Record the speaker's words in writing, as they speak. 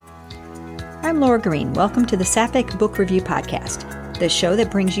I'm Laura Green. Welcome to the Sapphic Book Review Podcast, the show that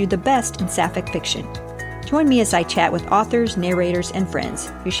brings you the best in Sapphic fiction. Join me as I chat with authors, narrators, and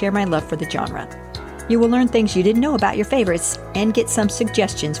friends who share my love for the genre. You will learn things you didn't know about your favorites and get some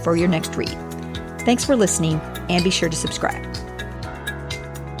suggestions for your next read. Thanks for listening, and be sure to subscribe.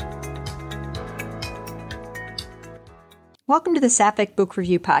 Welcome to the Sapphic Book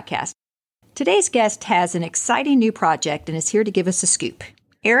Review Podcast. Today's guest has an exciting new project and is here to give us a scoop.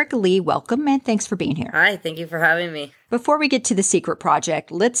 Erica Lee, welcome, and thanks for being here. Hi, thank you for having me. Before we get to the secret project,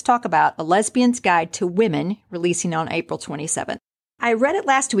 let's talk about A Lesbian's Guide to Women, releasing on April 27th. I read it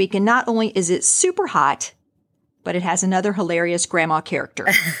last week, and not only is it super hot, but it has another hilarious grandma character.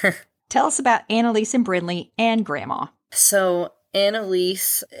 Tell us about Annalise and Brynley and Grandma. So,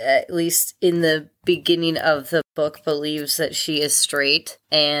 Annalise, at least in the beginning of the book, believes that she is straight,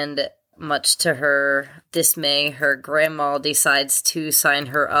 and much to her dismay, her grandma decides to sign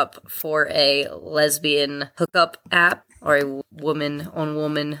her up for a lesbian hookup app, or a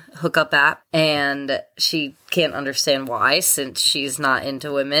woman-on-woman hookup app, and she can't understand why, since she's not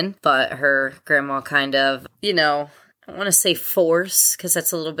into women, but her grandma kind of, I don't want to say force, because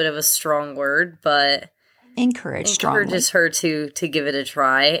that's a little bit of a strong word, but encourages her to give it a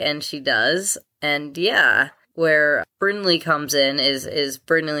try, and she does, and yeah. Where Brynley comes in is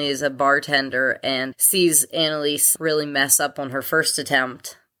Brynley is a bartender and sees Annalise really mess up on her first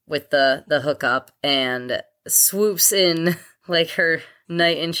attempt with the hookup and swoops in like her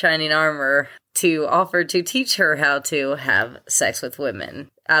knight in shining armor to offer to teach her how to have sex with women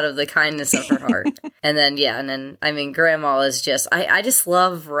out of the kindness of her heart. And then, Grandma is just, I just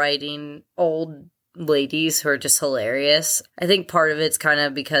love writing old ladies who are just hilarious. I think part of it's kind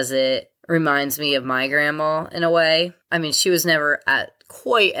of because it reminds me of my grandma in a way. I mean, she was never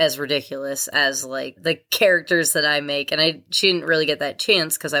quite as ridiculous as like the characters that I make, and she didn't really get that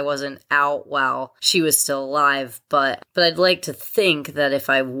chance because I wasn't out while she was still alive. But I'd like to think that if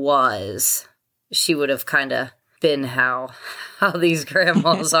I was, she would have kind of been how these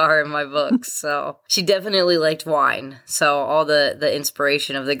grandmas are in my books. So she definitely liked wine. So all the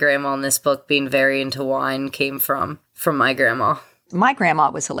inspiration of the grandma in this book being very into wine came from my grandma. My grandma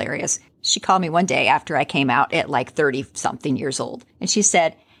was hilarious. She called me one day after I came out at like 30-something years old. And she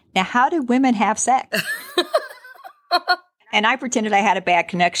said, "Now, how do women have sex?" And I pretended I had a bad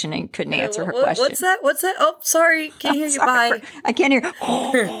connection and couldn't answer her question. What's that? Oh, sorry. Can't hear you. Bye. I can't hear.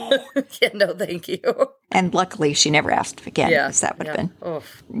 Yeah, no, thank you. And luckily, she never asked again, because that would have been,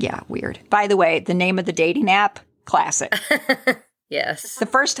 weird. By the way, the name of the dating app, classic. Yes. The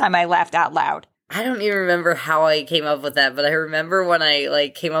first time I laughed out loud. I don't even remember how I came up with that, but I remember when I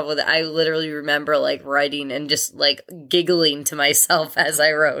came up with it, I literally remember writing and just giggling to myself as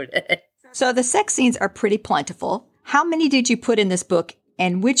I wrote it. So the sex scenes are pretty plentiful. How many did you put in this book,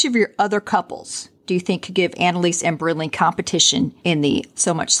 and which of your other couples do you think could give Annalise and Brynley competition in the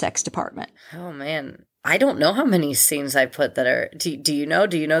so much sex department? Oh man, I don't know how many scenes I put that are. Do you know?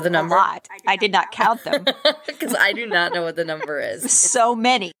 Do you know the number? A lot. I did not count them because I do not know what the number is. So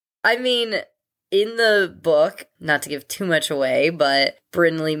many. I mean, in the book, not to give too much away, but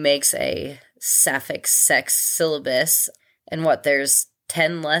Brynley makes a sapphic sex syllabus, and there's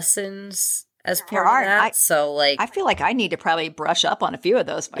 10 lessons as part of that. I feel like I need to probably brush up on a few of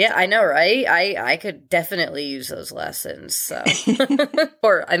those myself. Yeah, I know, right? I could definitely use those lessons. So,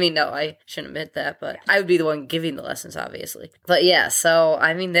 no, I shouldn't admit that, but I would be the one giving the lessons, obviously. But yeah, so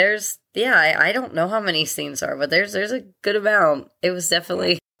I don't know how many scenes are, but there's a good amount. It was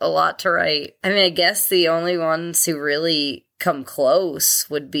definitely a lot to write. I mean, I guess the only ones who really come close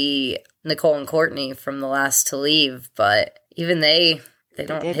would be Nicole and Courtney from The Last to Leave, but even they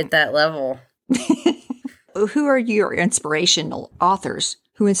don't hit that level. Who are your inspirational authors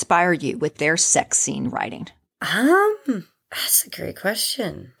who inspire you with their sex scene writing? That's a great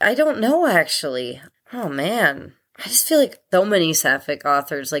question. I don't know, actually. Oh, man. I just feel like so many sapphic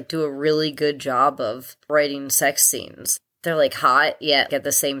authors do a really good job of writing sex scenes. They're hot, yet at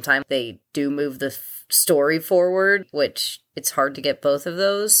the same time they do move the story forward, which it's hard to get both of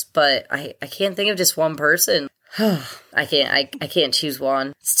those, but I can't think of just one person. I can't choose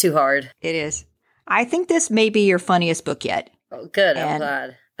one. It's too hard. It is. I think this may be your funniest book yet. Oh, good. I'm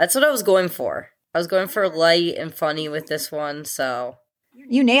glad. That's what I was going for. I was going for light and funny with this one, so.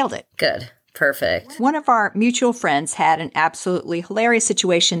 You nailed it. Good. Perfect. One of our mutual friends had an absolutely hilarious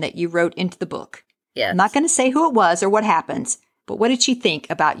situation that you wrote into the book. Yes. I'm not going to say who it was or what happens, but what did she think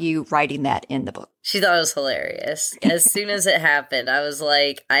about you writing that in the book? She thought it was hilarious. As soon as it happened, I was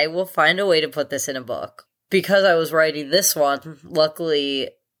like, I will find a way to put this in a book. Because I was writing this one, luckily,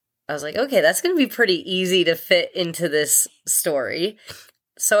 I was like, okay, that's going to be pretty easy to fit into this story.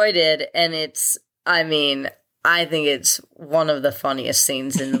 So I did, and I think it's one of the funniest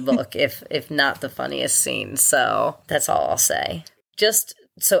scenes in the book, if not the funniest scene. So that's all I'll say. Just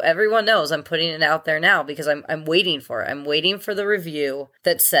so everyone knows, I'm putting it out there now because I'm waiting for it. I'm waiting for the review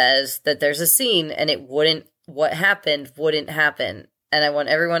that says that there's a scene and what happened wouldn't happen. And I want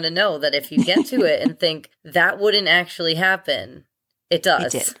everyone to know that if you get to it and think that wouldn't actually happen, it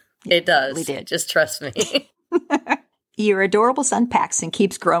does. It does. It did. Just trust me. Your adorable son Paxton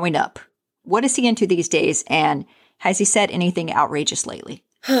keeps growing up. What is he into these days, and has he said anything outrageous lately?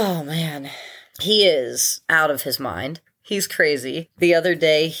 Oh, man. He is out of his mind. He's crazy. The other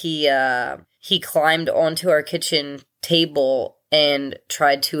day, he climbed onto our kitchen table and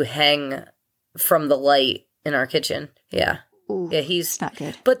tried to hang from the light in our kitchen. Yeah. Ooh, yeah, he's not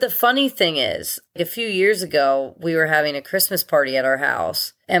good. But the funny thing is, a few years ago, we were having a Christmas party at our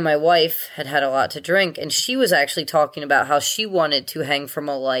house, and my wife had had a lot to drink, and she was actually talking about how she wanted to hang from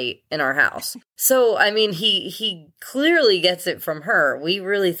a light in our house. So, I mean, he clearly gets it from her. We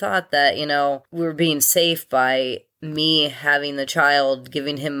really thought that, we were being safe by me having the child,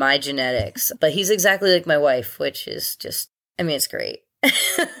 giving him my genetics. But he's exactly like my wife, which is just, it's great.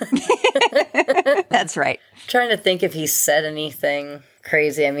 That's right. Trying to think if he said anything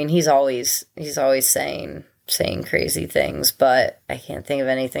crazy. He's always saying crazy things, but I can't think of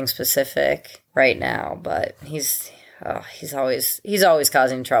anything specific right now. But he's always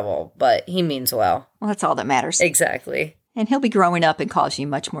causing trouble, but he means well. Well, that's all that matters. Exactly. And he'll be growing up and cause you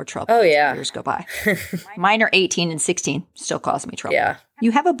much more trouble as years go by. Mine are 18 and 16, still cause me trouble. Yeah.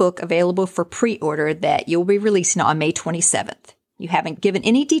 You have a book available for pre-order that you'll be releasing on May 27th. You haven't given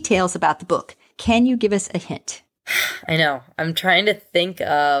any details about the book. Can you give us a hint? I know. I'm trying to think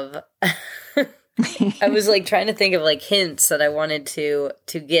of... I was trying to think of hints that I wanted to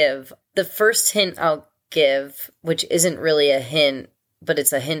give. The first hint I'll give, which isn't really a hint, but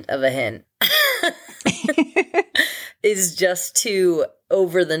it's a hint of a hint, is just to,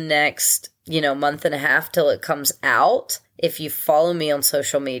 over the next, month and a half till it comes out, if you follow me on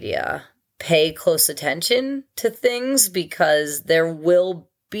social media, pay close attention to things because there will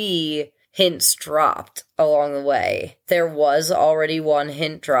be hints dropped along the way. There was already one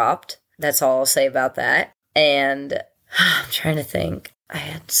hint dropped. That's all I'll say about that. And I'm trying to think. I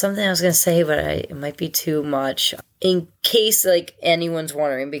had something I was going to say, but it might be too much. In case anyone's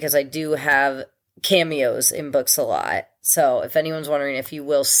wondering, because I do have cameos in books a lot. So if anyone's wondering if you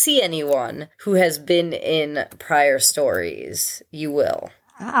will see anyone who has been in prior stories, you will.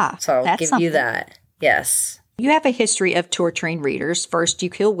 So I'll give you that. Yes. You have a history of torturing readers. First, you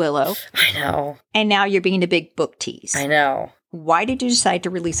kill Willow. I know. And now you're being a big book tease. I know. Why did you decide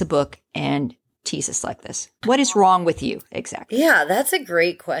to release a book and tease us like this? What is wrong with you exactly? Yeah, that's a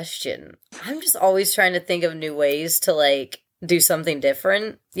great question. I'm just always trying to think of new ways to do something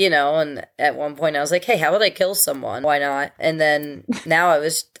different, and at one point I was like, hey, how would I kill someone? Why not? And then now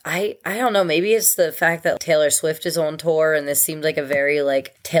I don't know, maybe it's the fact that Taylor Swift is on tour and this seemed like a very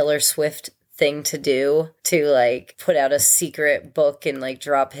Taylor Swift thing to do, to put out a secret book and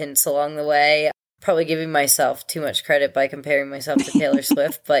drop hints along the way. Probably giving myself too much credit by comparing myself to Taylor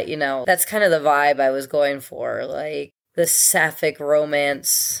Swift, but that's kind of the vibe I was going for, the sapphic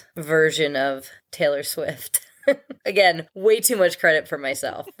romance version of Taylor Swift. Again, way too much credit for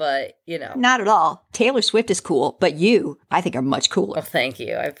myself, but Not at all. Taylor Swift is cool, but you, I think, are much cooler. Well, thank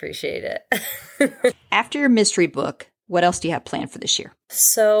you. I appreciate it. After your mystery book, what else do you have planned for this year?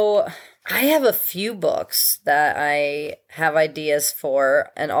 So I have a few books that I have ideas for,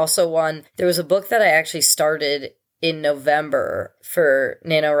 and also there was a book that I actually started in November for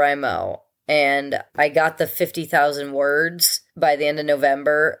NaNoWriMo, and I got the 50,000 words by the end of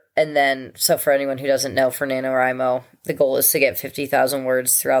November, and then, so for anyone who doesn't know, for NaNoWriMo, the goal is to get 50,000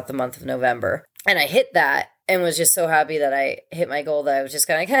 words throughout the month of November, and I hit that, and was just so happy that I hit my goal that I was just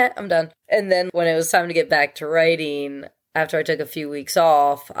kind of I'm done. And then when it was time to get back to writing, after I took a few weeks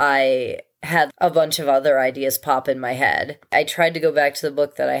off, I had a bunch of other ideas pop in my head. I tried to go back to the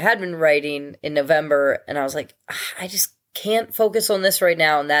book that I had been writing in November, and I was like, I just can't focus on this right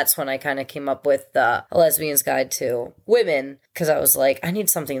now. And that's when I kind of came up with A Lesbian's Guide to Women, because I was like, I need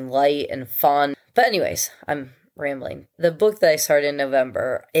something light and fun. But anyways, I'm rambling. The book that I started in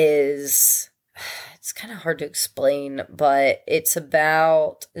November is... It's kind of hard to explain, but it's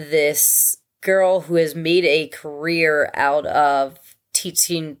about this girl who has made a career out of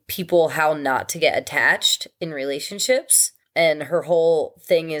teaching people how not to get attached in relationships. And her whole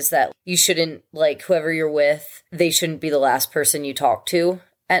thing is that you shouldn't, whoever you're with, they shouldn't be the last person you talk to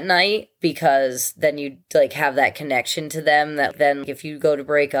at night, because then you like have that connection to them that then if you go to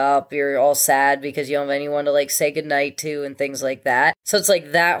break up, you're all sad because you don't have anyone to like say goodnight to and things like that. So it's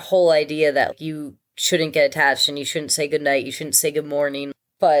like that whole idea that you shouldn't get attached and you shouldn't say goodnight, you shouldn't say good morning.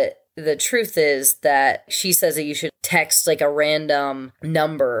 But the truth is that she says that you should text like a random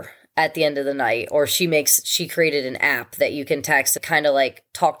number at the end of the night, or she created an app that you can text, kind of like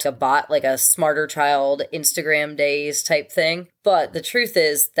talk to a bot, like a Smarter Child Instagram days type thing. But the truth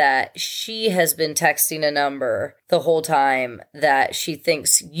is that she has been texting a number the whole time that she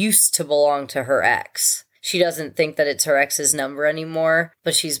thinks used to belong to her ex. She doesn't think that it's her ex's number anymore,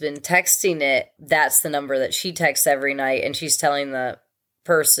 but she's been texting it. That's the number that she texts every night, and she's telling the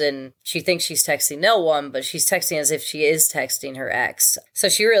person she thinks she's texting no one, but she's texting as if she is texting her ex. So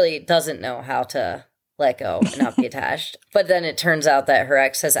she really doesn't know how to let go and not be attached. But then it turns out that her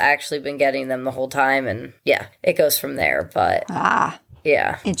ex has actually been getting them the whole time, and yeah, it goes from there. But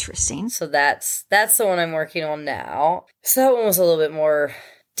yeah, interesting. So that's the one I'm working on now. So that one was a little bit more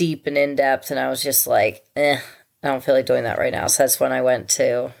deep and in-depth, and I was just like, I don't feel like doing that right now. So that's when I went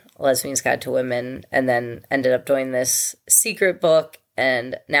to Lesbian's Guide to Women, and then ended up doing this secret book.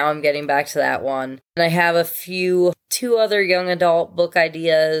 And now I'm getting back to that one. And I have two other young adult book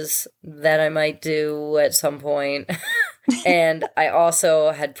ideas that I might do at some point. And I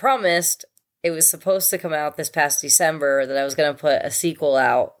also had promised, it was supposed to come out this past December, that I was going to put a sequel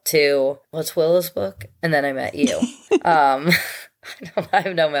out to, what's Willow's book? And Then I Met You. I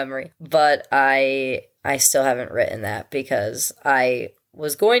have no memory. But I still haven't written that because I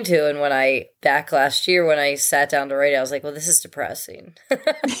was going to, and back last year when I sat down to write it, I was like, well, this is depressing.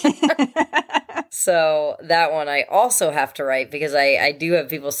 So that one I also have to write, because I do have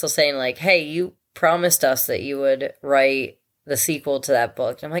people still saying like, hey, you promised us that you would write the sequel to that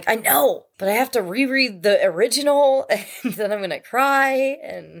book. And I'm like, I know, but I have to reread the original, and then I'm going to cry,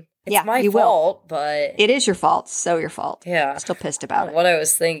 and it's my fault, but it is your fault. So your fault. Yeah. I'm still pissed about it. What I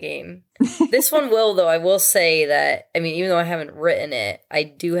was thinking. This one will, though, I will say that, I mean, even though I haven't written it, I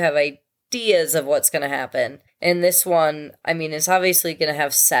do have ideas of what's going to happen. And this one, I mean, it's obviously going to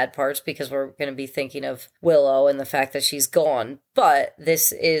have sad parts because we're going to be thinking of Willow and the fact that she's gone. But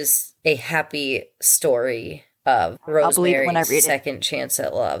this is a happy story of Rosemary's second chance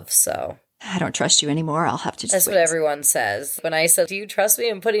at love, so I don't trust you anymore. I'll have to just That's wait. What everyone says. When I said, do you trust me?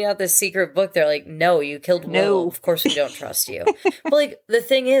 I'm putting out this secret book. They're like, no, you killed Willow. Of course we don't trust you. But like, the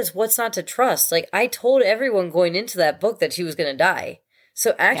thing is, what's not to trust? Like, I told everyone going into that book that she was going to die.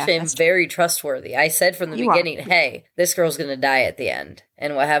 So actually, I'm very trustworthy. I said from the beginning, hey, this girl's going to die at the end.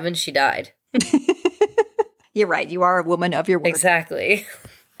 And what happened? She died. You're right. You are a woman of your word. Exactly.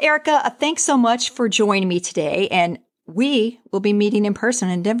 Erica, thanks so much for joining me today. And we will be meeting in person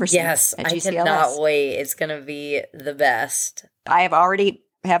in Denver soon. Yes, at I GCLS. cannot wait. It's going to be the best. I have already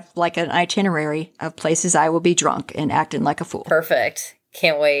have like an itinerary of places I will be drunk and acting like a fool. Perfect.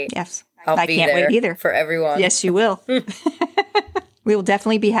 Can't wait. Yes. I can't wait either. For everyone. Yes, you will. We will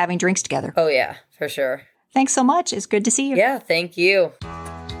definitely be having drinks together. Oh, yeah, for sure. Thanks so much. It's good to see you. Yeah, thank you.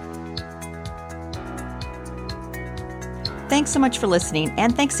 Thanks so much for listening,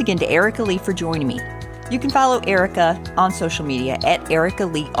 and thanks again to Erica Lee for joining me. You can follow Erica on social media at Erica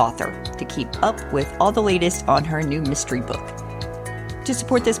Lee Author to keep up with all the latest on her new mystery book. To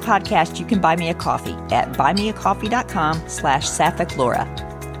support this podcast, you can buy me a coffee at buymeacoffee.com/Sapphic Laura.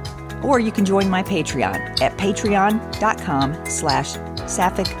 Or you can join my Patreon at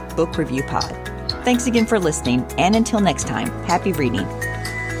patreon.com/Sapphic Book Review Pod. Thanks again for listening, and until next time, happy reading.